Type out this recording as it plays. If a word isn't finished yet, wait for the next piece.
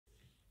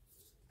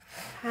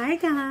Hi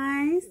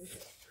guys,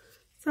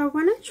 so I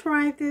want to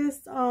try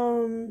this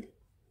LA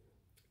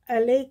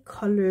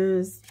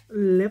Colors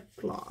lip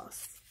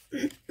gloss.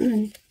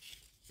 I'm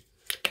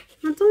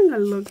doing a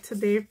look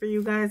today for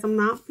you guys. I'm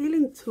not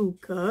feeling too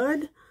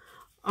good.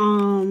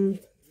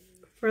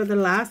 For the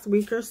last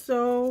week or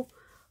so,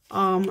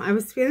 I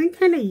was feeling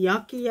kind of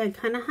yucky. I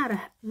kind of had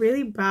a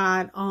really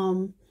bad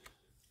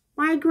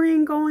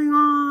migraine going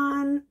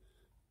on,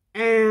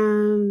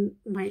 and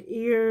my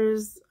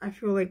ears, I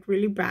feel like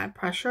really bad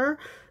pressure.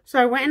 So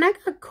I went and I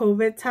got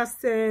COVID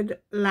tested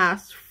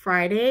last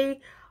Friday,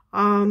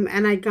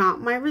 and I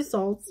got my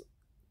results.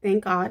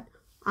 Thank God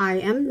I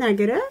am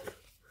negative.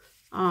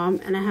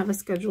 And I have a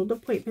scheduled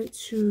appointment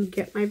to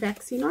get my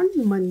vaccine on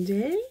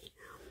Monday.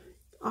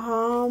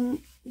 Yeah,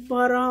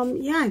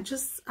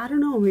 I don't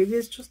know, maybe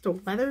it's just a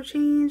weather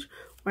change.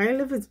 Where I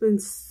live, it's been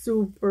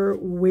super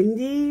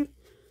windy.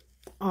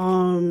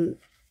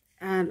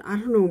 And I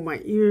don't know, my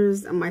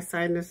ears and my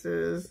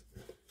sinuses,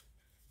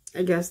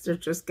 I guess they're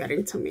just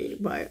getting to me.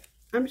 But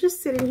I'm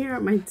just sitting here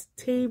at my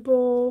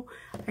table.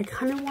 I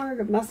kind of wanted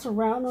to mess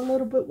around a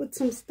little bit with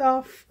some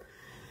stuff.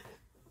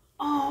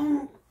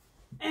 And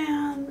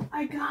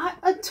I got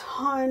a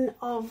ton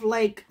of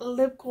like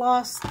lip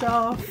gloss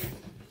stuff.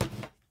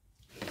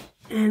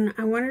 And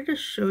I wanted to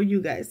show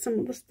you guys some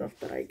of the stuff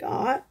that I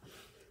got.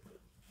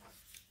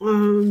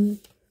 So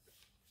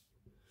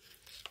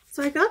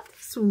I got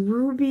these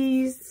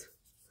rubies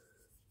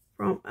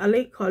from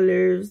LA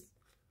Colors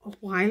a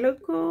while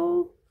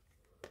ago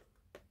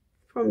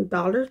from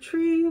Dollar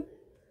Tree,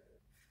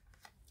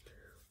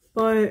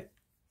 but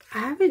I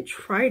haven't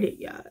tried it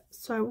yet,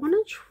 so I want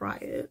to try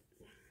it.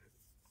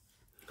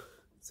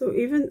 So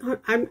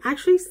I'm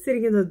actually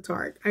sitting in the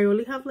dark. I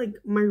only have like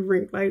my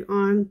ring light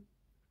on.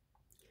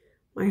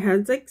 My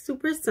head's like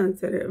super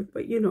sensitive,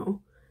 but you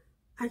know,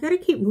 I gotta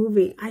keep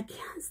moving. I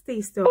can't stay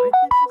still. I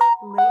can't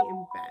just lay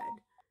in bed.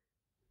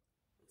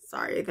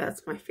 Sorry,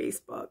 that's my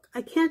Facebook.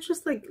 I can't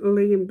just like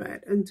lay in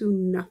bed and do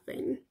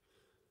nothing.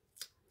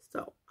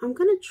 So I'm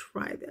gonna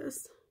try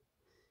this.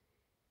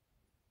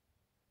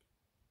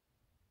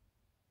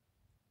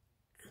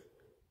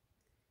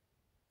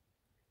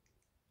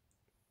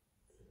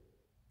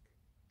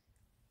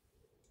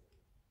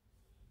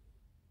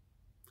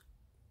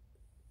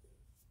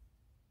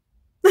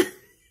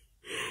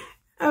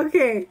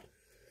 Okay.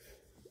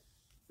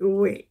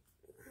 Wait.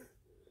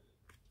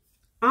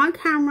 On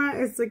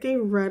camera, it's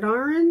looking red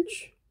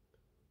orange.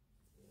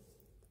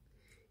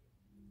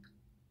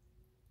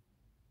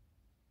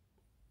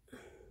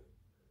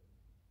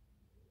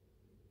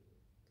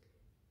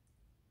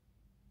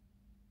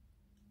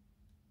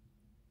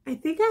 I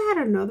think I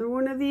had another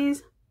one of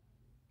these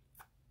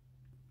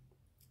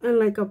in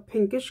like a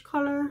pinkish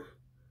color.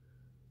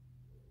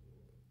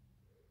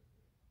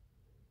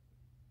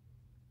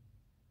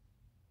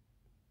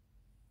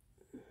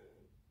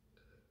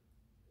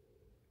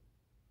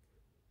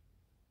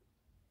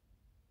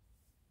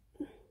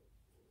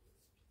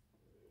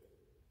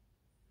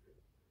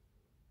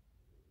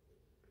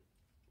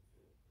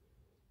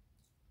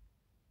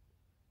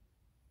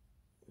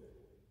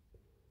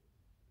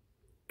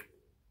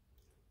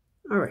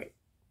 All right.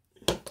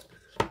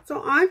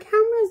 So on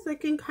camera it's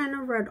looking kind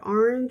of red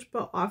orange,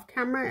 but off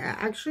camera it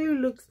actually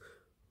looks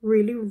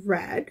really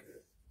red.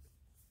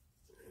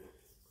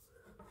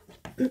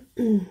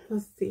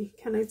 Let's see.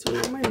 Can I turn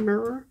on my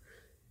mirror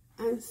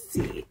and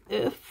see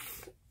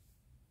if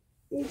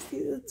you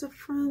see the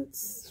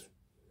difference?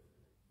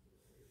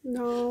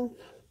 No.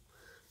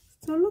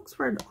 Still looks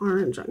red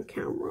orange on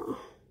camera,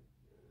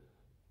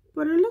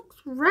 but it looks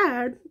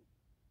red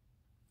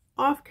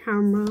off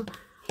camera.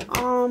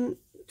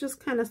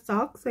 Just kind of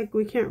sucks. Like,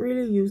 we can't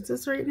really use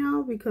this right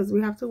now because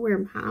we have to wear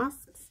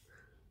masks,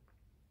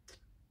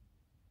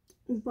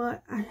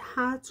 but I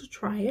had to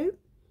try it,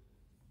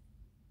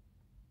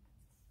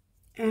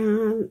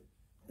 and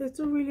it's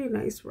a really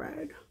nice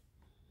red.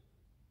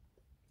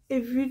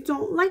 If you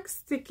don't like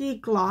sticky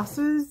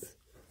glosses,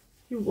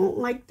 you won't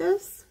like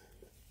this,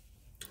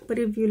 but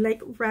if you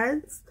like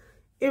reds,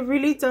 it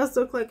really does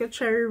look like a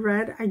cherry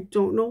red. I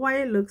don't know why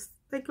it looks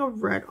like a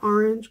red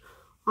orange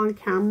on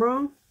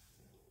camera,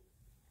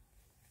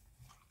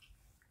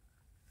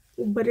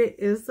 but it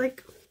is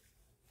like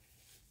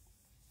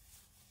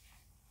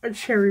a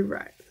cherry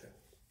red.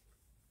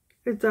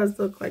 It does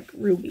look like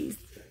rubies.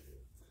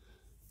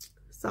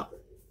 So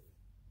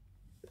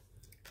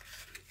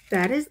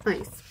that is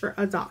nice for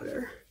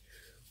 $1.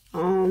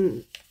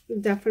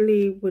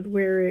 Definitely would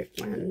wear it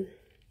when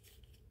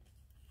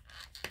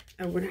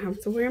I wouldn't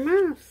have to wear a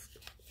mask.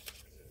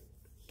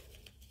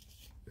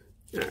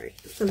 All right,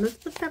 so let's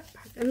put that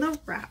back in the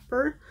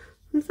wrapper.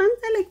 Sometimes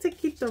I like to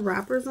keep the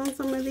wrappers on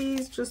some of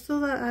these just so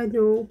that I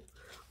know.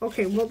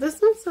 Okay, well, this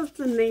one says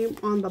the name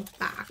on the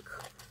back,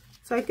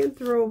 so I can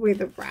throw away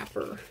the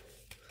wrapper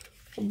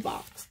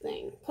box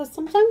thing, because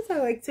sometimes I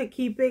like to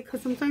keep it,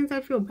 because sometimes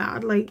I feel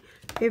bad like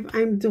if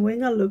I'm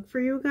doing a look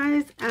for you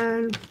guys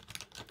and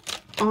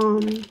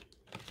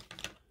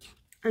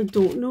I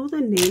don't know the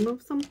name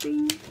of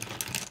something.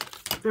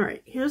 All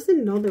right, here's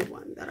another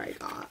one that I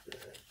got.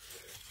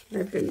 that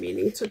I've been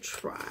meaning to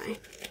try.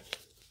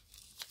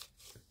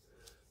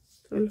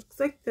 So it looks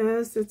like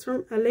this. It's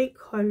from LA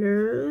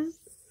Colors.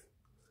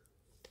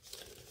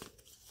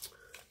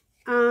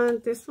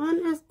 And this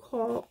one is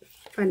called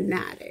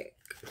Fanatic.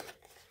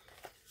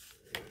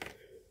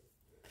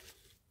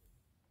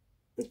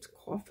 It's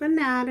called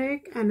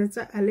Fanatic, and it's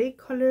a LA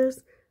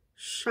Colors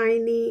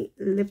shiny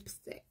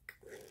lipstick.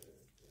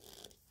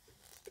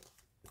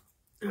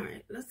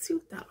 Alright, let's see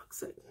what that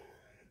looks like.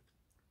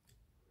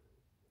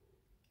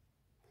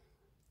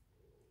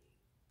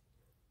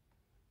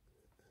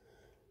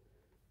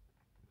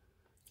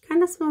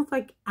 Kind of smells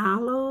like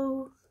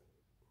aloe.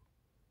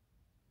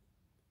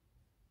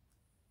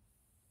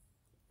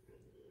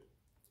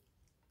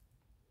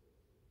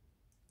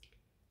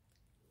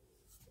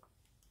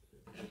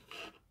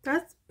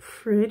 That's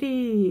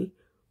pretty.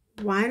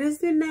 Why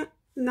does it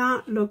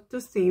not look the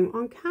same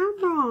on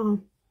camera?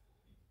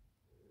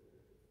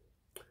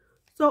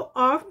 So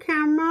off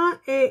camera,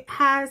 it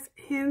has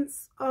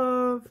hints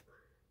of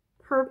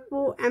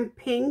purple and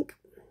pink.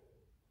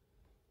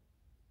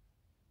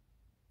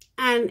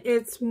 And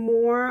it's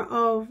more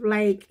of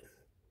like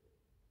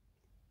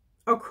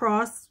a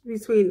cross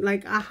between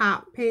like a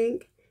hot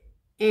pink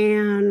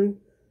and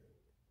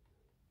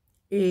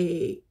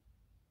a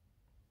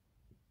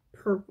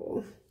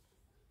purple.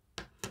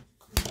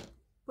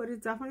 But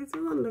it definitely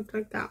doesn't look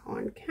like that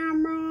on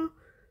camera.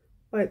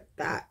 But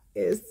that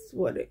is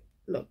what it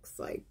looks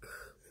like.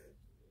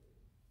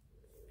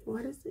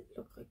 Why does it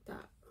look like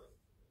that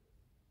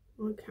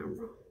on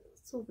camera?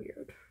 It's so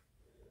weird.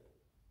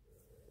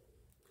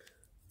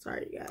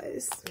 Sorry,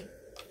 guys.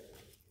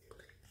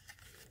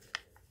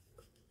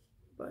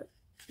 But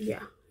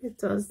yeah, it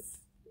does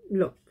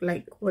look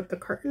like what the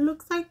curtain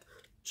looks like,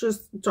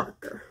 just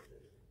darker.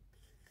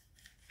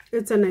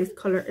 It's a nice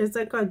color. It's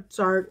like a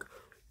dark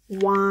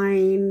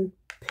wine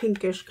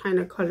pinkish kind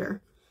of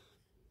color.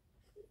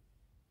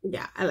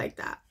 Yeah, I like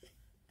that.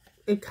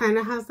 It kind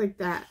of has like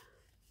that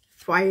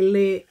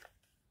violet,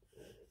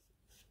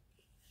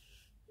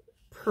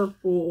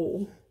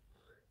 purple,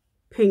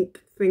 pink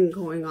thing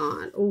going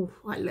on. Oh,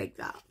 I like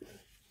that.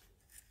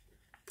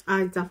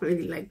 I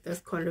definitely like this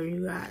color,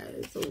 you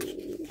guys. Oh,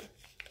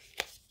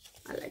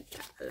 I like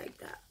that. I like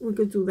that. We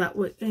could do that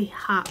with a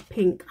hot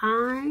pink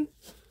eye.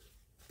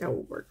 That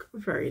will work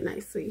very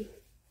nicely.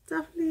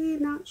 Definitely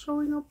not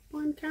showing up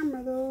on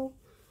camera though.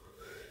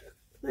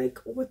 Like,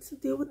 what's the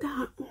deal with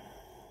that?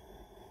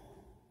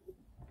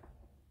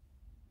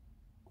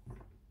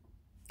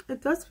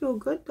 It does feel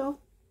good though.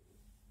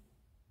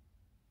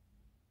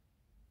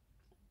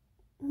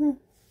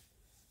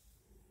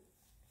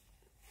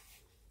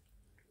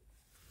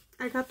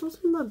 I got those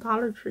from the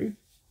Dollar Tree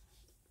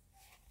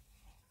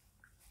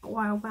a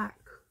while back.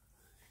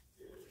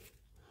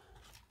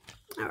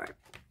 Alright.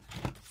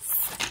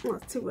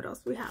 Let's see what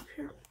else we have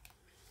here.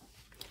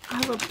 I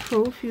have a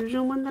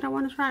Profusion one that I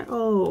want to try.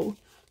 Oh,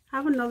 I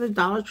have another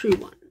Dollar Tree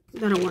one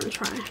that I want to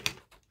try.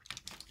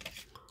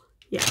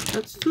 Yeah,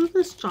 let's do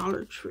this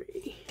Dollar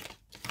Tree.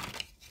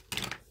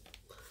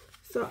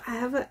 So I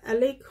have a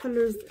LA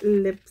Colors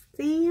lip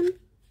stain.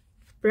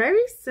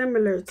 Very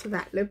similar to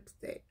that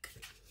lipstick.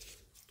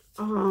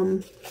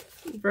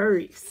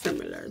 Very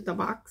similar. The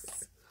box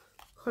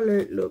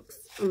color looks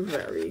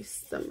very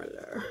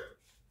similar.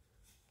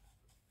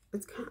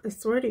 It's kind of, I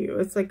swear to you,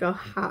 it's like a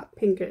hot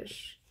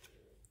pinkish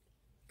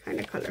kind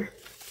of color.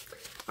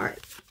 All right.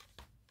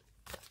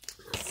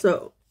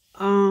 So,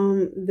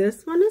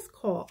 this one is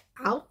called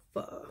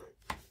Alpha.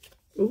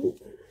 Ooh.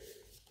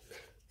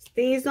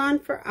 Stays on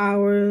for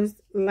hours.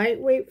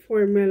 Lightweight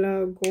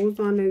formula. Goes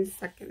on in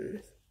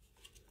seconds.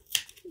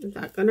 Is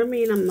that gonna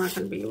mean I'm not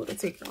gonna be able to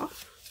take it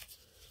off?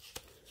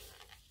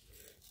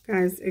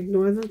 Guys,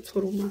 ignore the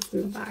total mess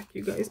in the back.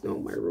 You guys know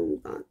my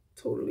room's not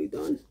totally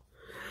done.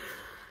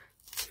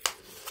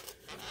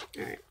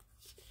 Alright.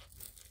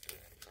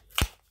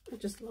 I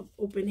just love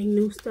opening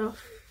new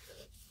stuff.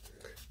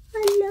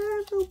 I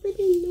love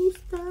opening new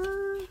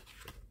stuff.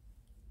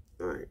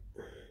 Alright.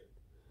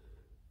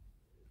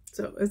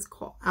 So it's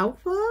called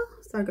Alpha.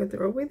 So I could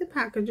throw away the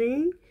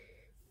packaging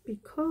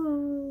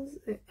because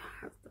it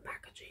has the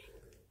packaging.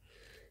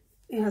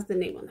 It has the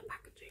name on the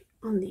packaging,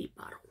 on the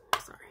bottle.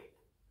 Sorry.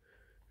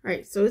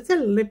 Alright, so it's a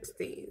lip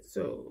stain.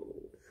 So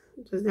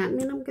does that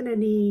mean I'm gonna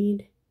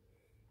need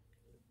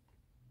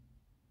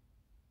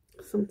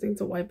something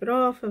to wipe it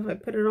off if I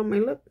put it on my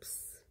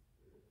lips?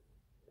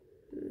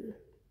 I'm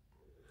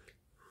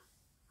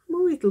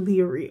always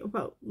leery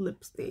about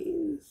lip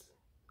stains.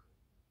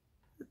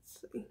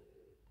 Let's see.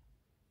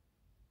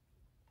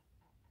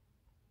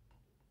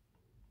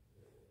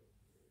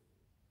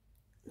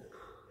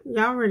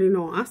 Y'all already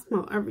know I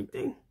smell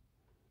everything.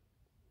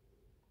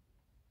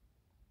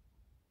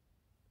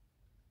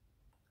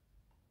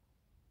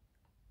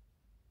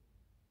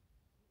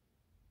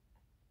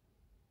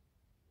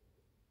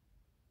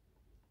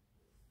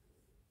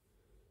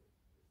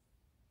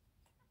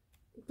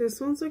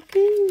 This one's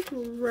looking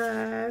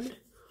red.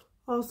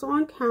 Also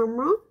on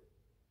camera.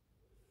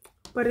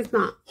 But it's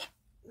not.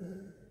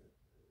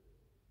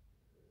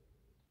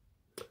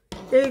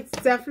 It's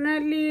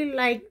definitely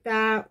like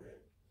that.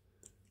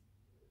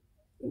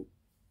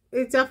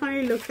 It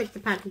definitely looks like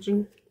the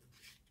packaging.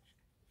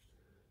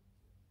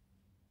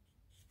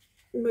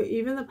 But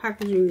even the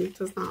packaging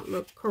does not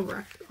look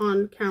correct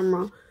on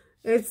camera.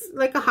 It's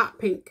like a hot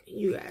pink,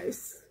 you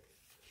guys.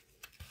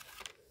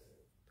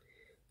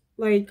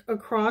 Like a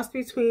cross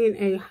between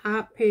a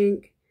hot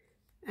pink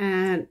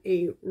and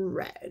a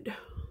red.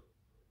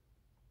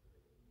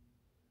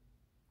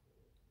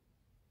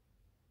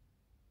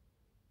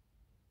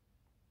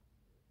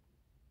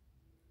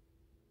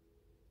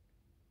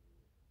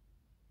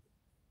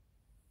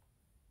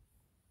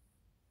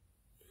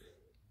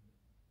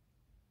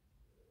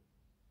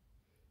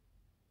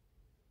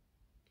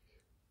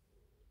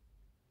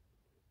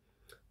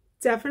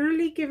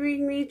 Definitely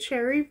giving me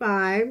cherry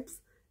vibes.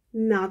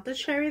 Not the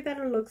cherry that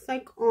it looks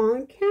like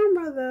on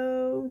camera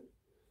though.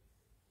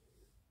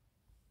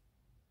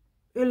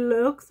 It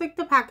looks like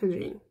the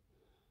packaging.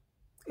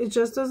 It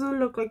just doesn't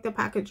look like the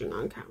packaging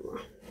on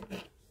camera. I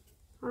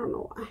don't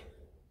know why.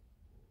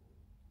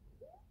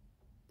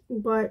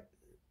 But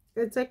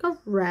it's like a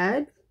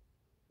red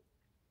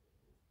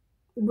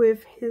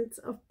with hints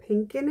of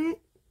pink in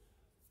it.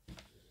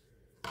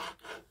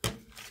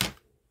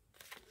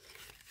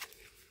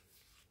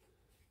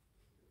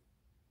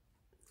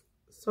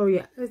 So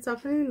yeah, it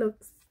definitely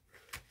looks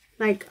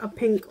like a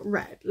pink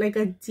red, like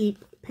a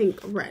deep pink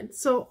red.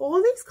 So all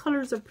these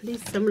colors are pretty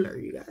similar,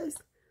 you guys.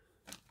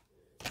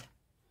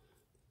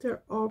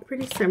 They're all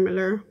pretty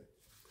similar.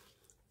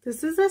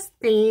 This is a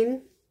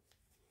stain.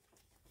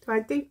 So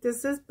I think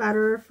this is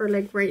better for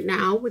like right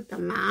now with the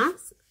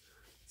mask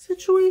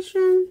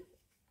situation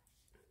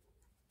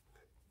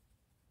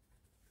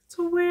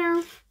to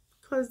wear,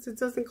 because it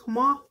doesn't come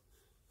off.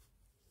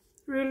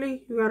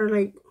 Really, you gotta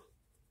like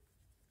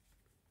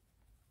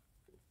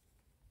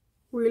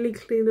really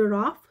clean it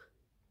off,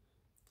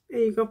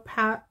 and you can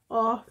pat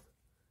off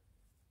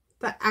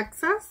the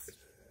excess.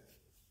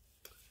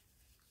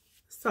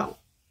 So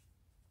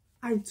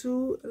I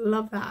do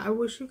love that. I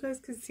wish you guys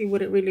could see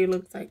what it really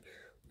looks like.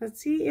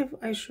 Let's see if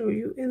I show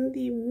you in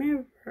the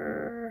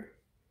mirror.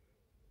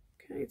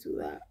 Can I do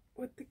that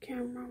with the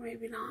camera?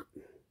 Maybe not.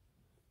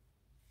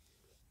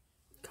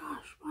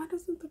 Gosh, why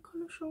doesn't the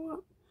color show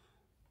up?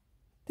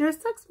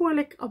 This looks more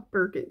like a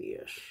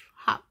burgundy-ish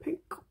hot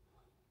pink.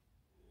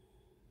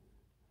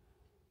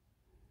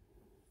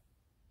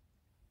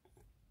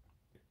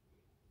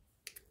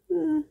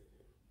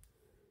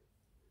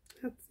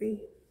 Let's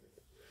see.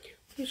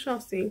 We shall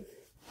see.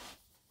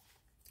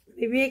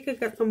 Maybe I could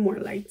get some more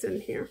lights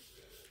in here.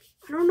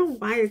 I don't know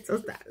why it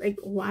does that. Like,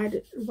 why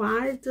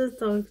does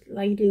the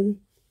lighting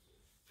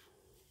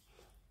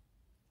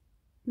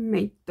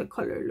make the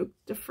color look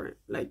different?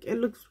 Like, it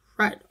looks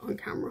red on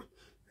camera.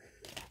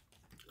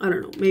 I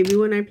don't know. Maybe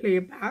when I play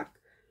it back,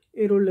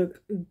 it'll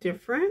look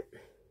different.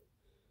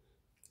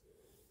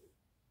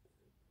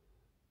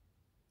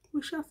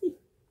 We shall see.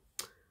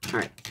 All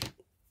right.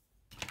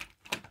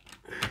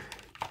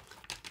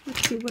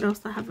 Let's see what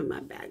else I have in my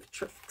bag of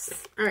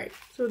tricks. All right.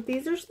 So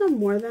these are some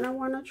more that I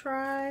want to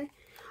try.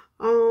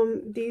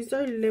 These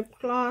are lip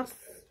gloss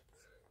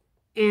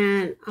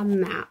and a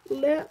matte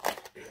lip.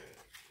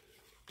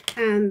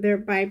 And they're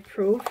by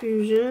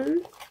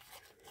Profusion.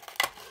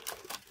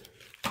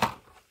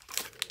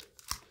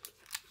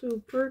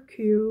 Super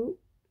cute.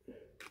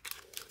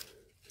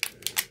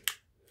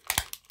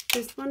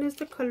 This one is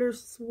the color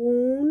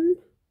Swoon.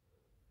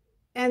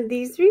 And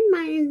these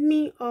remind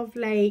me of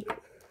like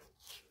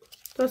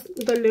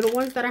the little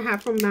ones that I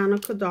have from Mana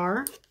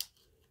Kadar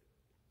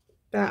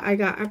that I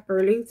got at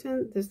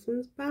Burlington. This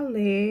one's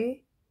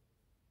Ballet.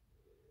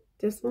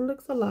 This one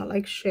looks a lot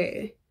like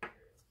Shea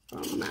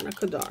from Mana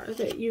Kadar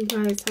that you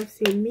guys have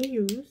seen me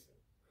use.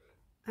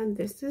 And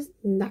this is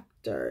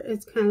Nectar.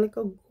 It's kind of like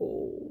a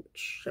gold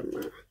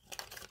shimmer.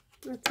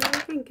 Let's see if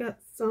I can get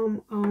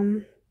some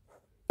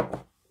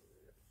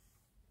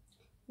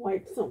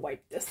wipes and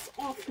wipe this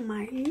off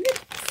my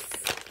lips.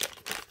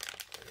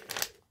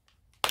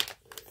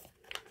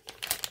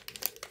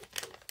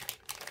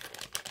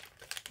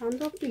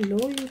 Down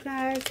below, you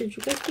guys. Did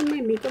you guys see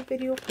my makeup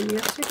video from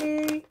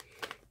yesterday?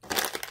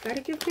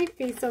 Gotta give my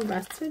face a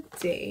rest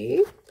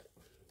today.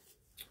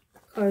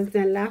 Because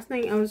then last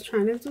night I was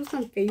trying to do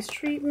some face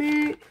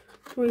treatment.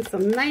 Doing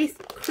some nice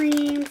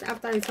creams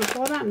after I took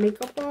all that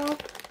makeup off.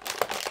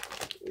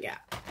 Yeah.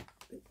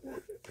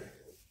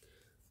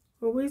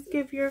 Always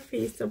give your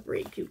face a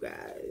break, you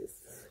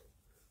guys.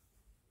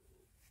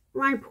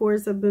 My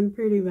pores have been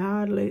pretty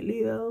bad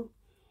lately though.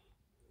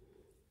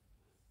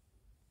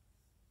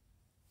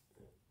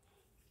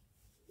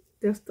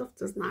 This stuff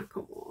does not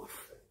come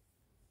off.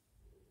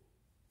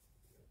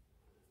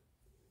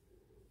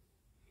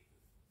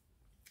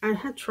 I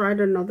had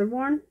tried another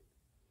one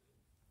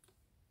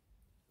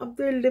of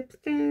their lip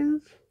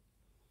stains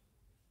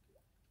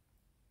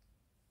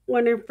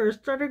when I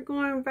first started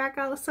going back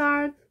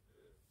outside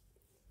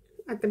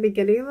at the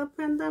beginning of the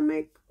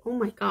pandemic. Oh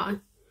my god.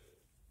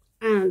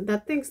 And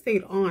that thing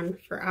stayed on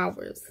for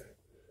hours.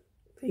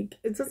 Like,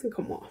 it doesn't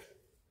come off.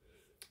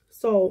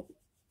 So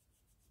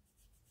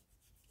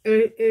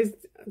It is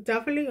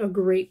definitely a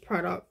great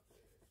product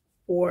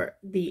for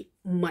the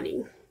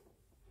money.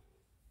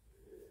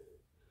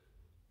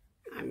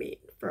 I mean,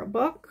 for a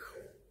buck,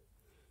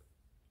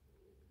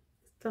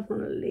 it's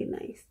definitely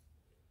nice.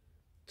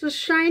 Just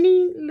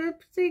shiny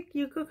lipstick.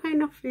 You could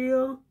kind of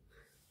feel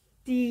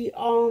the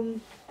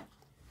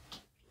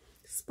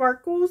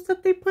sparkles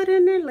that they put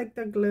in it, like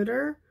the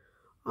glitter.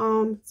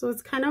 So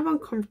it's kind of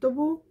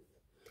uncomfortable.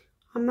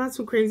 I'm not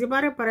too crazy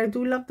about it, but I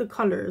do love the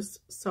colors,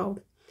 so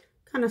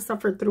kind of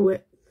suffered through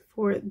it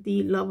for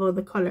the love of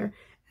the color.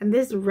 And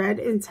this Red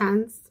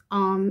Intense,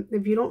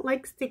 if you don't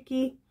like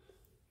sticky,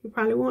 you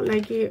probably won't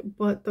like it,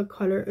 but the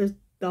color is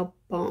the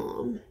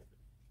bomb.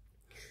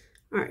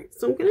 All right,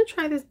 so I'm gonna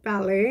try this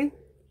ballet.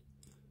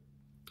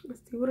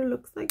 Let's see what it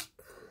looks like.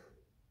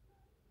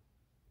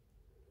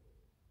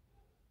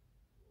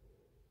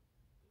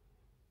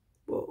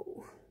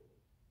 Whoa.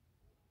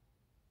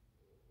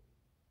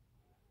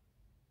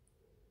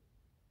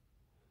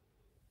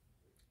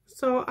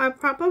 So I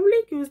probably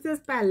use this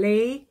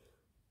ballet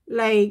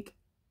like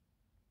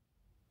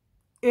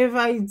if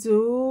I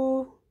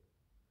do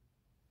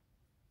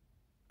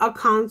a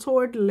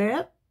contoured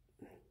lip.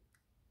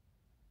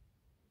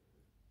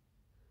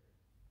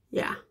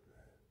 Yeah.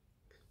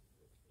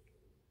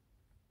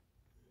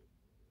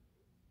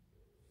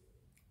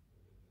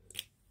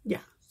 Yeah.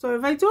 So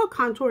if I do a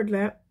contoured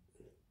lip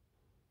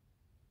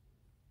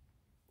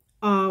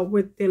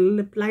with the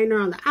lip liner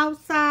on the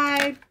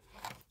outside,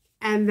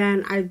 and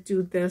then I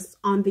do this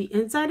on the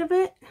inside of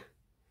it,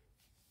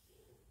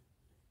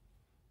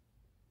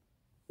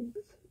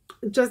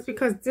 just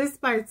because this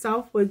by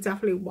itself would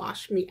definitely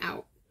wash me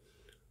out.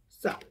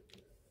 So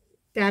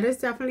that is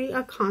definitely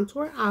a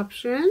contour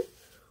option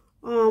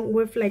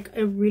with like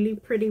a really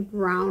pretty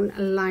brown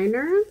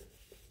liner.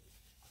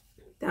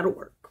 That'll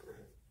work.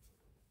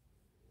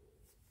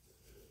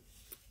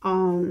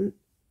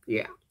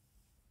 Yeah,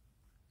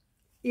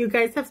 you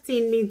guys have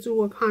seen me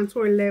do a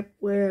contour lip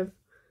with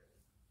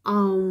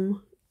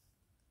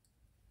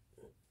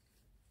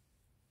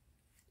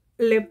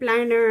lip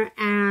liner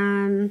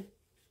and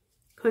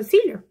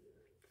concealer.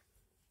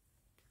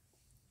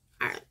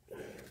 All right,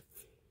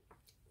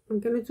 I'm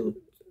gonna do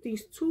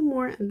these two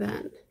more and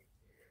then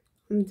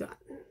I'm done.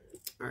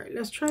 All right,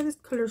 let's try this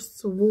color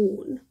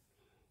Swoon.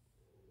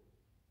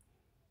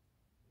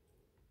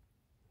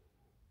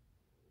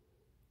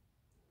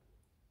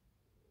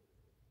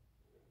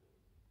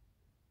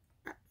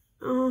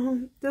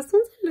 This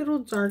one's a little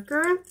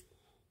darker.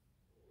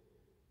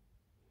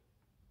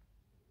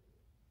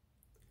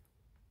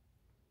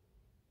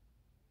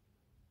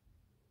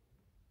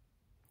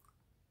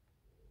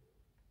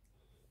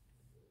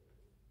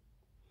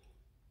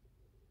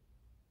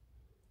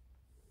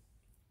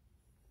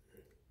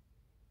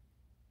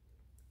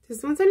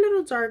 This one's a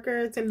little darker.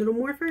 It's a little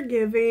more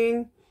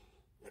forgiving,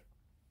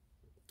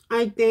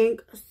 I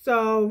think.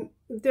 So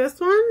this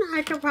one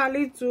I could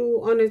probably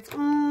do on its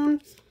own.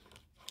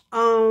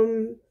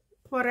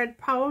 But I'd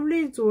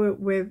probably do it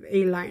with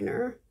a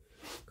liner,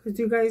 because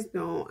you guys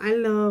know I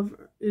love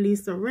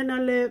Lisa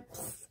Rinna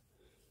lips.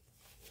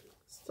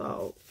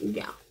 So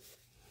yeah,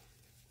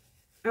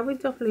 I would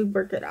definitely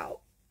work it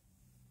out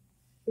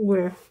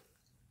with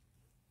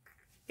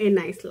a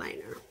nice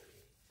liner.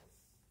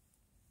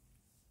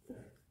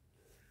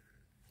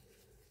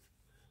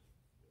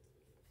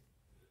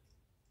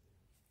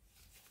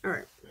 All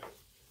right,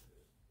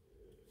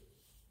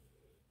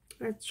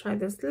 let's try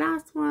this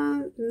last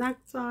one,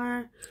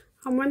 Nectar.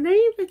 I'm wondering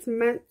if it's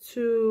meant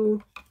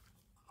to,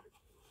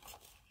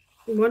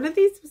 one of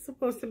these was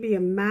supposed to be a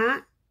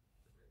matte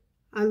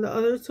and the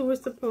other two were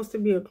supposed to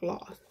be a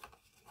gloss.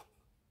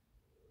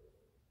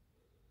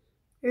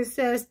 It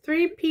says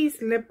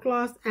 3-piece lip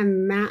gloss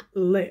and matte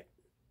lip.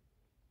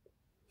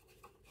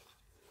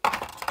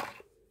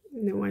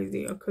 No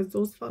idea, because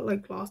those felt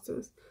like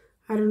glosses.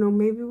 I don't know,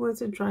 maybe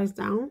once it dries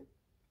down.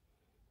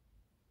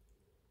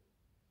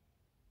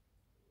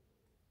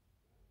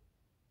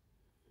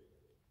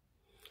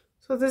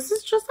 So this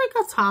is just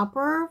like a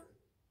topper.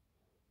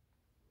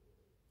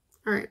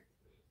 All right,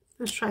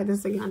 let's try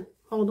this again.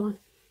 Hold on.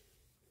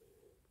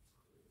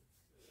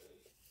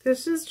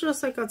 This is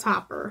just like a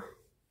topper.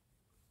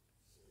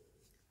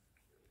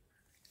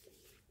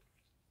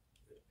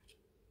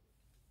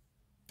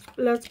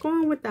 Let's go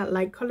on with that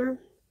light color.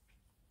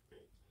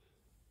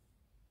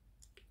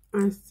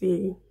 I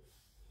see.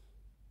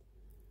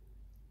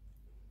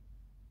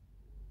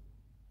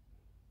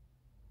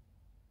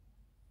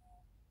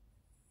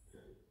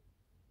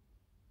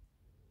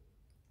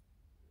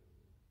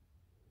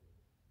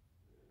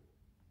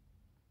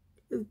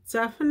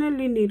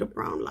 Definitely need a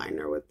brown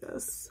liner with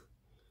this.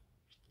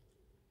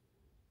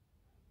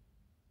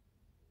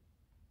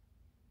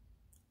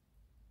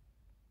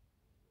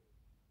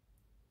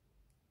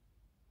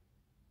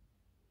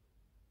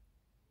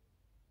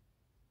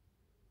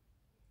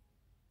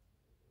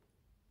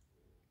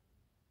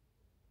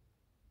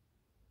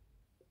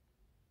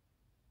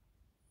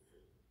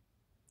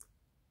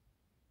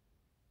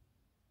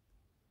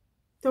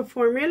 The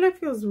formula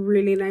feels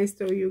really nice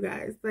though, you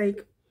guys.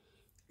 Like,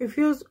 It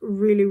feels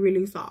really,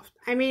 really soft.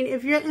 I mean,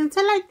 if you're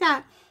into like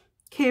that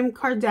Kim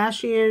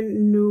Kardashian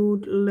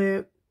nude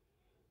lip,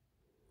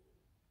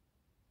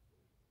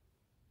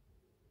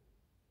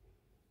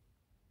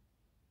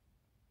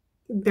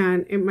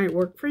 then it might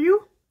work for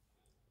you.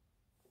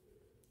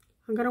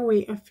 I'm gonna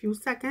wait a few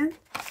seconds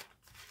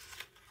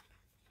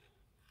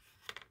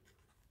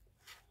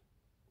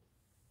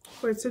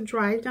for it to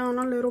dry down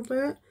a little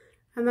bit,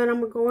 and then I'm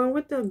gonna go in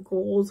with the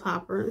gold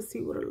topper and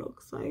see what it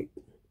looks like.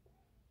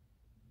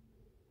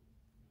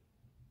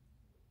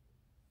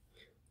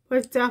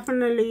 But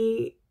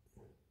definitely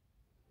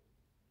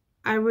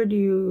I would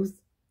use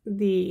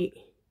the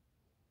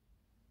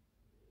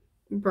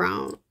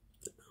brown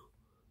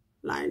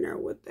liner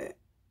with it.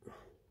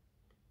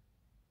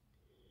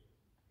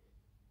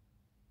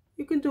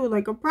 You can do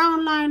like a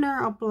brown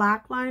liner, a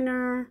black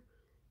liner,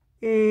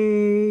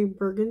 a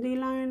burgundy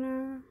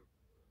liner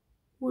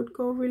would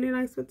go really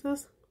nice with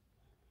this.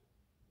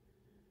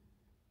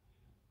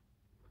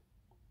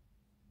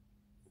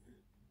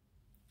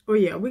 Oh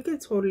yeah, we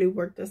could totally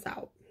work this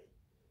out.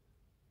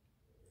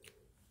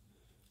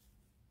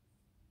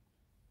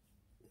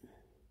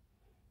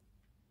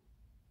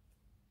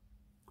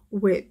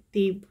 With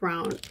the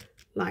brown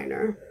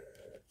liner.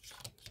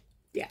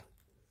 Yeah.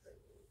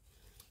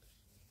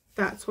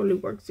 That totally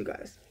works, you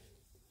guys.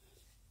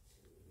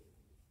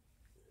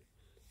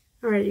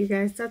 Alright, you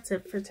guys, that's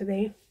it for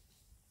today.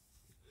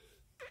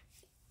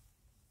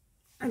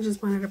 I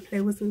just wanted to play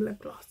with some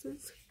lip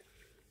glosses.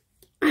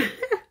 I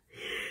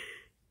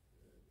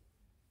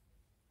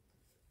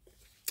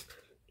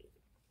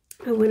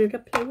wanted to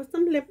play with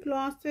some lip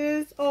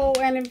glosses. Oh,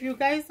 and if you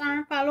guys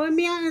aren't following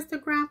me on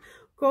Instagram,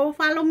 go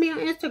follow me on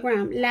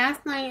Instagram.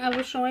 Last night I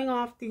was showing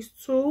off these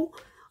two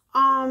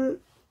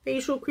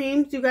facial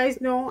creams. You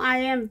guys know I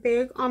am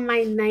big on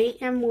my night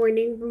and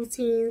morning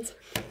routines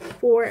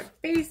for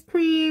face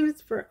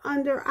creams, for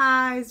under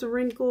eyes,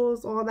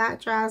 wrinkles, all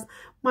that jazz.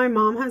 My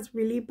mom has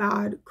really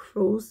bad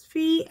crow's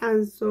feet,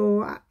 and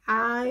so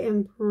I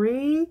am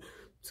praying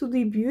to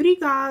the beauty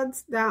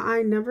gods that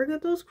I never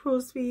get those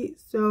crow's feet.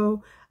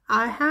 So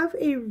I have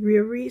a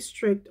very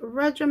strict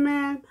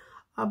regimen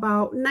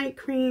about night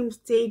creams,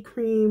 day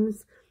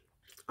creams,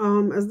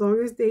 as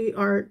long as they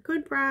are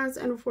good brands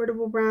and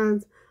affordable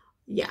brands.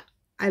 Yeah,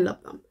 I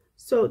love them.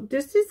 So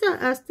this is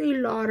a Estee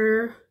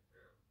Lauder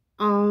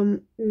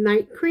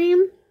night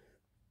cream,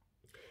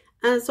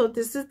 and so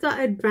this is the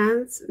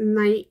Advanced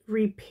Night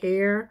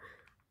Repair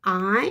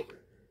Eye.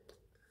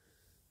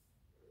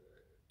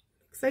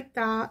 Looks like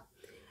that.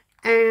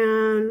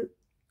 And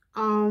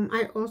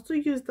I also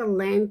use the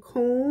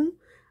Lancome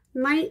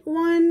night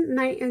one,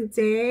 night and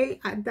day,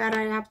 that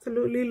I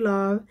absolutely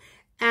love.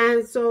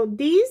 And so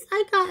these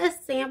I got as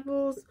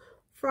samples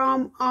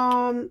from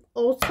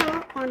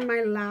Ulta on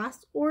my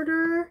last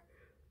order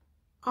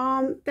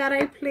that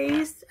I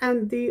placed,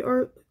 and they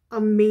are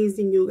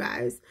amazing, you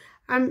guys.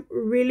 I'm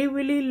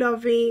really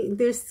loving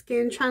this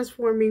skin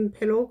transforming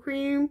pillow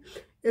cream.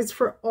 It's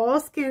for all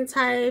skin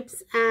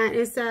types, and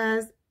it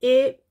says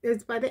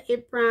it's by the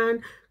It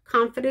brand.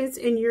 Confidence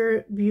in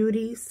your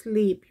beauty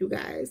sleep, you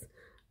guys.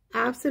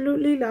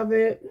 Absolutely love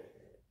it.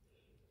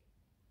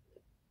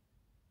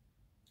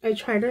 I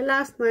tried it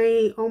last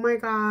night. Oh my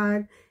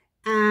god.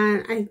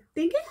 And I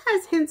think it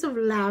has hints of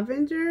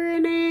lavender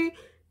in it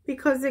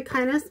because it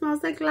kind of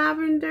smells like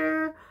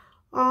lavender.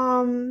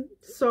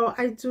 So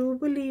I do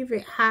believe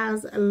it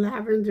has a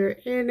lavender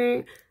in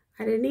it.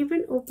 I didn't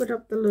even open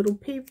up the little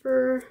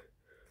paper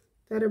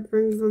that it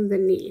brings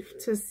underneath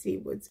to see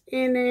what's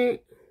in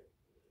it.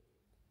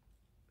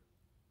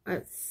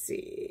 Let's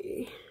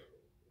see.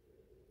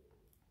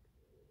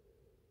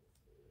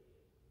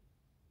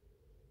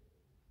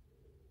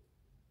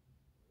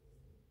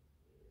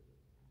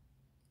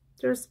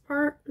 There's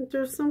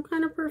some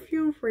kind of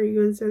perfume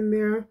fragrance in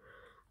there.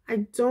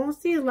 I don't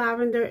see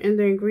lavender in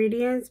the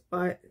ingredients,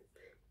 but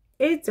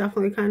it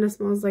definitely kind of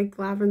smells like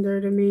lavender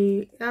to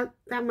me. That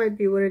might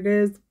be what it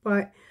is,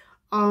 but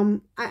I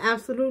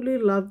absolutely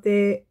loved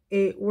it.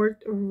 It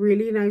worked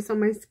really nice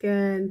on my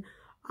skin.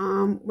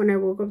 When I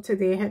woke up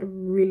today, I had a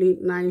really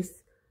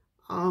nice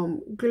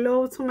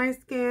glow to my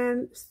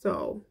skin,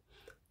 so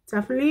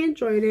definitely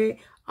enjoyed it.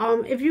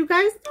 If you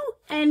guys know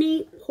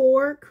any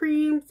pore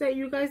creams that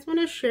you guys want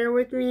to share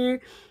with me,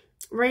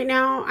 right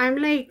now I'm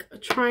like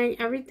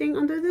trying everything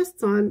under the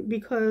sun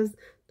because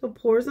the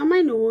pores on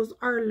my nose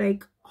are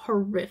like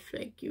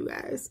horrific, you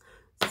guys.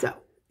 So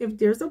if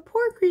there's a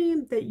pore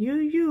cream that you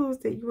use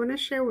that you want to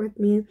share with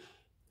me,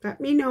 let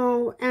me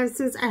know. And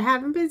since I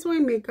haven't been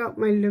doing makeup,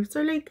 my lips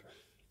are like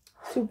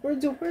super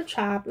duper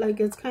chapped, like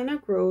it's kind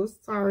of gross.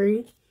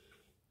 Sorry.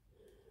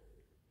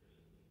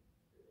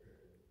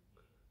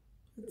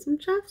 Put some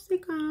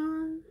chapstick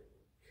on,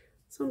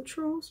 some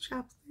Trolls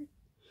chapstick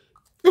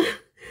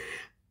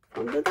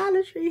from the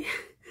Dollar Tree.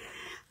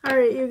 All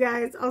right, you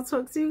guys, I'll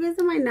talk to you guys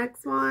in my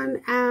next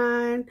one.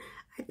 And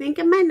I think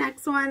in my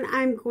next one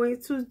I'm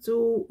going to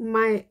do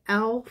my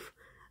e.l.f.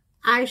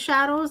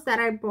 eyeshadows that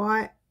I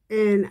bought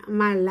in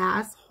my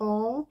last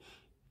haul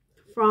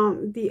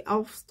from the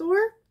e.l.f.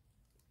 store.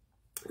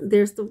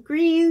 There's the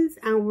greens,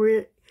 and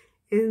we're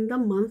in the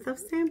month of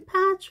St.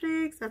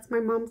 Patrick's. That's my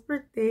mom's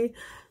birthday.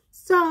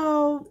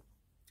 So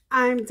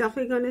I'm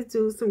definitely going to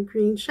do some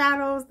green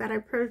shadows that I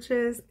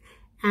purchased.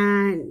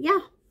 And yeah,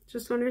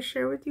 just want to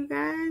share with you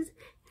guys,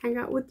 hang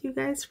out with you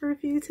guys for a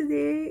few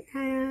today.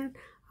 And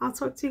I'll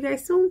talk to you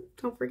guys soon.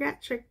 Don't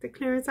forget, check the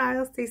clearance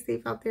aisle, stay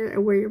safe out there,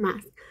 and wear your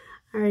mask.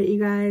 All right, you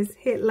guys,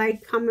 hit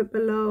like, comment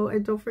below,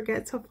 and don't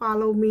forget to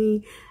follow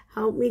me.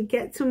 Help me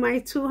get to my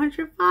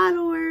 200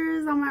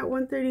 followers. I'm at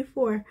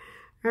 134.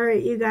 All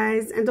right, you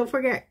guys, and don't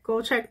forget,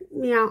 go check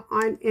me out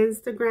on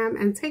Instagram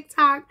and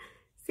TikTok.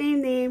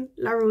 Same name,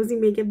 La Rosie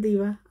Makeup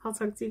Diva. I'll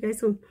talk to you guys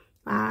soon.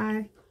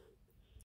 Bye.